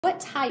What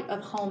type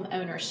of home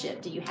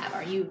ownership do you have?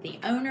 Are you the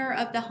owner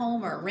of the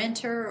home or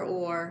renter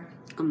or?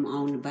 I'm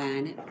owner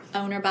buying it.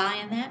 Owner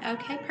buying that?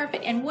 Okay,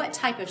 perfect. And what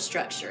type of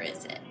structure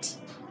is it?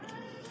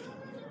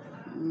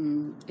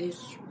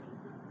 It's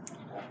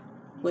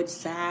with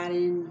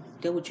siding.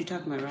 That's what you're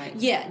talking about, right?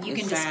 Yeah, you the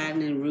can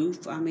siding and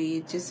roof. I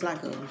mean, it's just like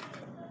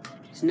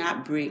it's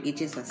not brick. It's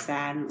just a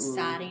siding.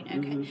 Siding,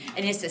 okay.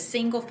 And it's a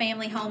single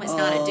family home. It's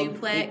not a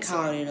duplex. They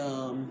call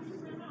it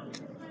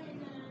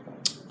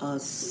a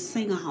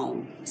single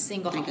home.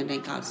 Single home. I think they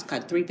call it. It's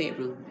called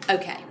 3-bedroom.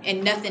 Okay,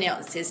 and nothing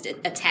else is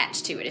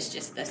attached to it. It's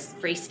just this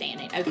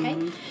freestanding.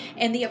 Okay,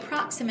 and the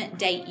approximate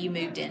date you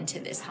moved into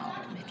this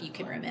home, if you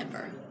can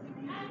remember.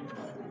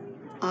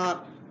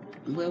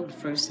 Well, the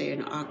first day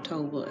in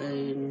October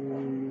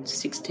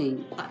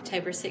 16.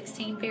 October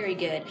 16, very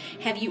good.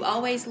 Have you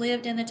always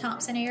lived in the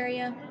Thompson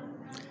area?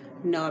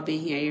 No, I've been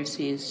here ever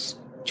since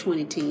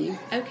 2010.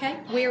 Okay.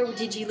 Where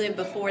did you live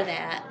before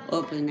that?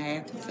 Up in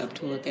Athens, up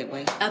toward that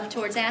way. Up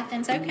towards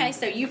Athens? Okay,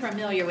 so you're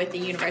familiar with the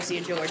University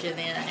of Georgia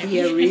then?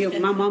 Yeah, real.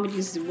 My mama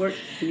used to work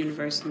at the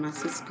university. My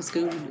sister was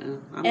school.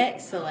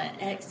 Excellent,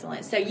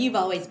 excellent. So you've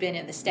always been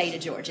in the state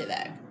of Georgia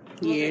though?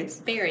 Yes.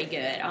 Very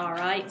good. All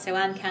right. So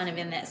I'm kind of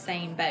in that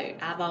same boat.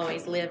 I've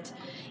always lived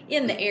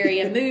in the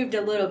area, moved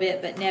a little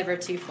bit, but never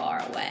too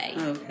far away.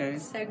 Okay.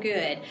 So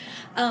good.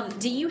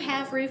 Do you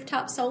have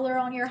rooftop solar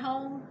on your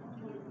home?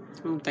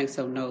 I don't think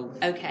so, no.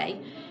 Okay.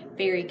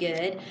 Very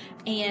good.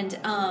 And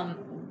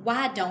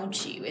why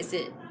don't you? Is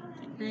it?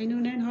 I ain't know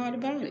nothing hard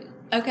about it.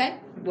 Okay.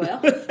 Well,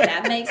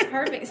 that makes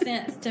perfect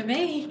sense to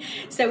me.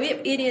 So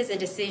it is a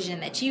decision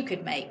that you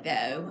could make,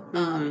 though.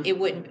 It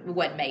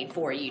wasn't made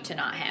for you to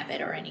not have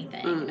it or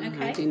anything.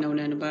 Okay. I didn't know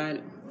nothing about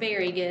it.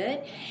 Very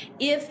good.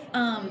 If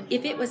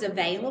it was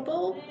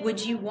available,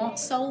 would you want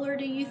solar,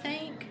 do you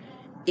think?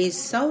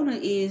 Solar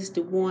is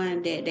the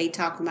one that they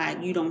talk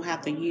about. You don't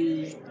have to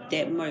use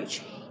that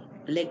much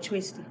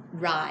electricity.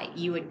 Right.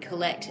 You would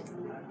collect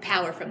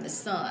power from the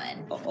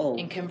sun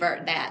and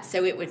convert that.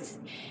 So it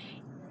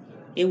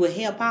would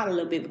help out a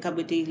little bit because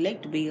with the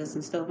electric bills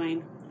and stuff,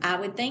 ain't it? I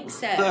would think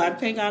so. I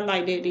think I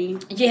like that then.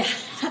 Yeah,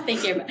 I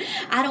think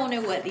I don't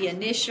know what the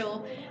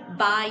initial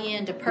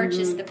buy-in to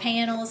purchase the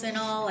panels and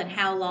all and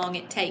how long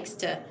it takes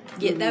to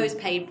get those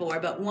paid for,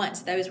 but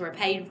once those were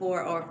paid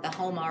for or if the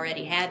home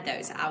already had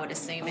those, I would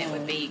assume it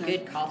would be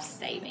good cost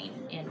saving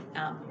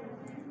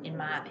in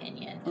my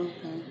opinion. Okay.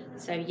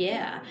 So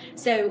yeah.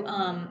 So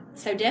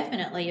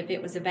definitely if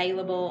it was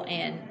available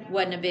and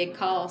wasn't a big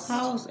cost.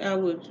 I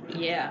would.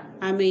 Yeah.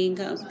 I mean,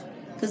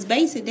 because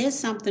basically there's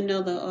something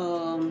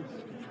other,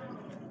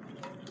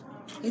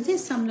 is there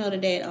something other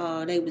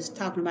that they was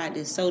talking about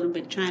the solar,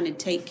 but trying to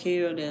take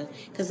care of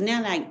because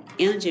now like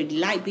energy,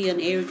 light bill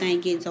and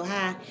everything getting so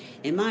high,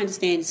 and my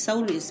understanding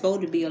solar is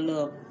supposed to be a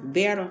little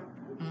better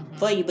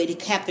for you, but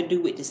it have to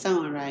do with the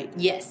sun, right?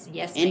 Yes.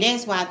 And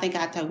that's why I think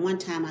I thought one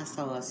time I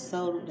saw a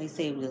solar, they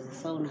said it was a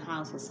solar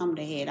house or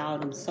something, they had all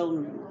them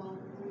solar,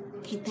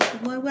 can't think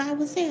of where I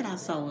was at I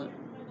saw it.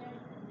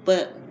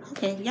 But,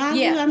 okay, y'all,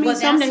 I mean,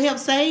 something to help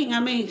save, I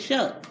mean,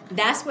 sure.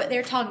 That's what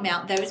they're talking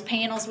about. Those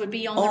panels would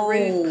be on the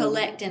roof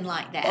collecting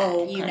like that,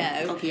 okay. you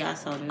know. Okay, I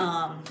saw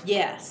that.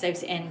 Yeah, so,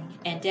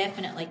 and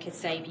definitely could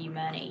save you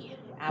money,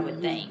 I would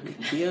think.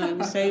 Yeah, it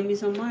would save me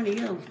some money,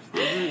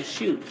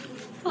 shoot.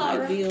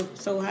 My bill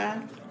so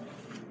high.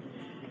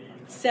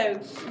 So,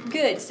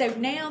 good. So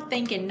now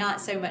thinking not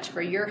so much for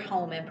your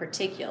home in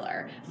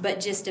particular, but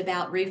just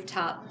about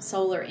rooftop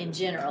solar in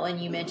general, and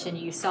you mentioned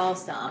you saw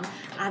some.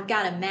 I've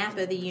got a map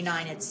of the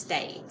United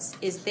States.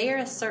 Is there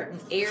a certain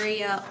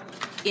area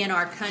in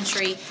our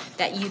country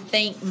that you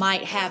think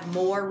might have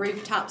more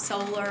rooftop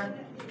solar?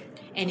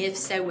 And if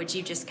so, would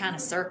you just kind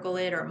of circle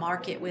it or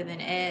mark it with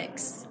an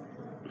X?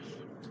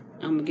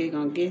 I'm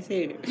gonna guess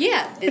it.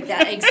 Yeah,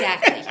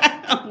 exactly.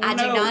 I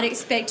do not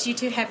expect you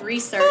to have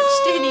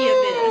researched any of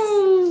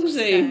this.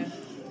 So,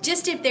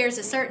 just if there's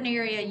a certain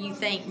area you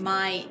think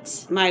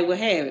might would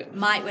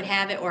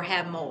have it or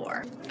have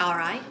more. All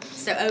right.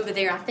 So over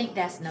there, I think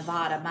that's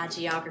Nevada. My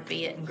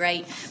geography isn't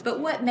great,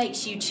 but what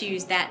makes you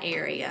choose that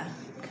area?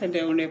 Because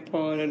they're on that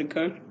part of the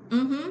country.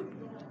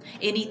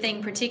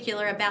 Anything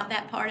particular about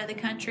that part of the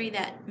country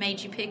that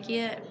made you pick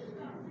it?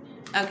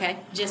 Okay,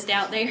 just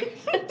out there.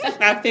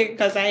 I think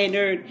because I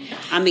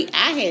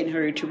hadn't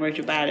heard too much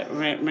about it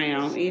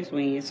around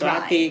Eastwind, so I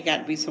think it got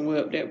to be somewhere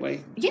up that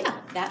way. Yeah,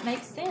 that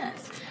makes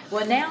sense.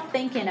 Well, now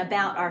thinking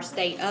about our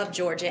state of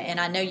Georgia, and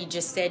I know you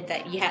just said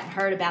that you hadn't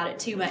heard about it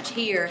too much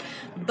here,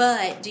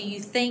 but do you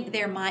think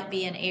there might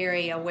be an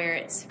area where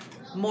it's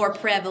more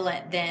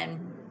prevalent than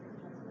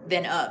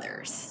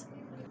others?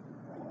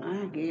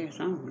 I guess.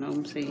 I don't know. Let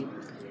me see.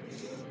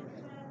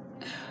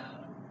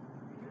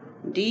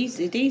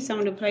 These some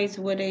of the places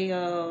where they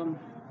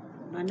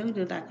I know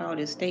they're like all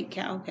the state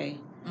okay.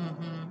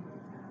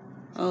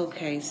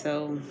 Okay,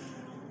 so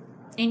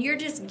and you're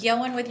just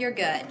going with your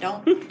gut.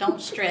 Don't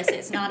stress.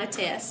 It's not a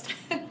test.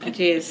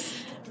 Just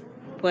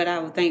what I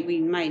would think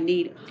we might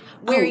need.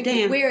 Where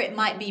it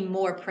might be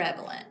more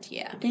prevalent.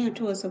 Yeah. Down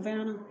towards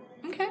Savannah.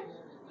 Okay.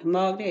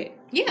 Mark that.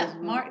 Yeah,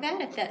 mark that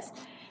if that's.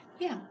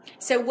 Yeah.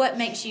 So what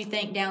makes you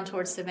think down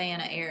towards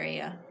Savannah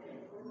area?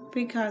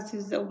 Because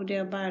it's over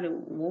there by the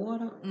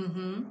water.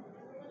 Mm-hmm.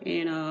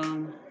 And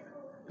a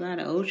lot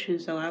of ocean,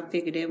 so I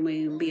figured that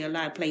would be a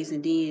lot of places.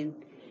 And then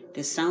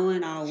the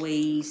sun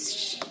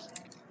always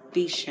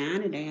be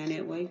shining down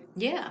that way.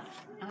 Yeah,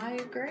 I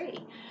agree.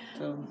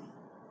 So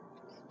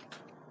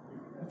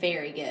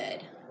very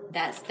good.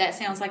 That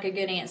sounds like a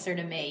good answer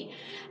to me.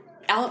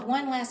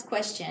 One last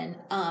question.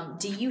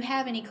 Do you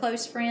have any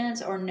close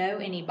friends or know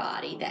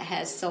anybody that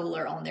has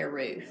solar on their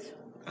roof?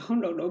 I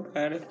don't know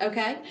nobody.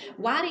 Okay.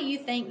 Why do you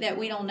think that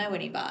we don't know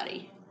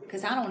anybody?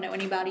 Because I don't know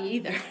anybody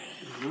either.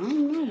 I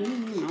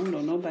don't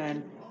know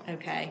nobody.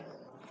 Okay.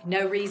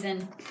 No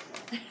reason?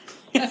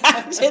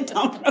 I just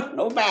don't know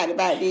nobody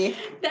about this.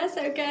 That's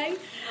okay.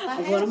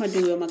 What I'm going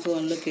to do, I'm going to go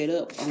and look it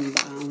up on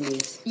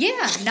this.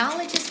 Yeah,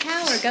 knowledge is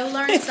power. Go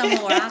learn some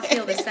more. I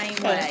feel the same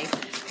way.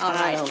 All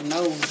right. I don't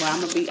know. Well,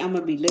 I'm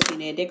gonna be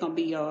looking at. They're gonna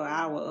be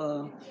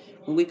our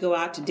when we go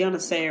out to dinner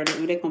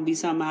Saturday. They're gonna be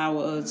some of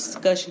our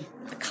discussion.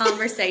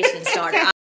 Conversation starter.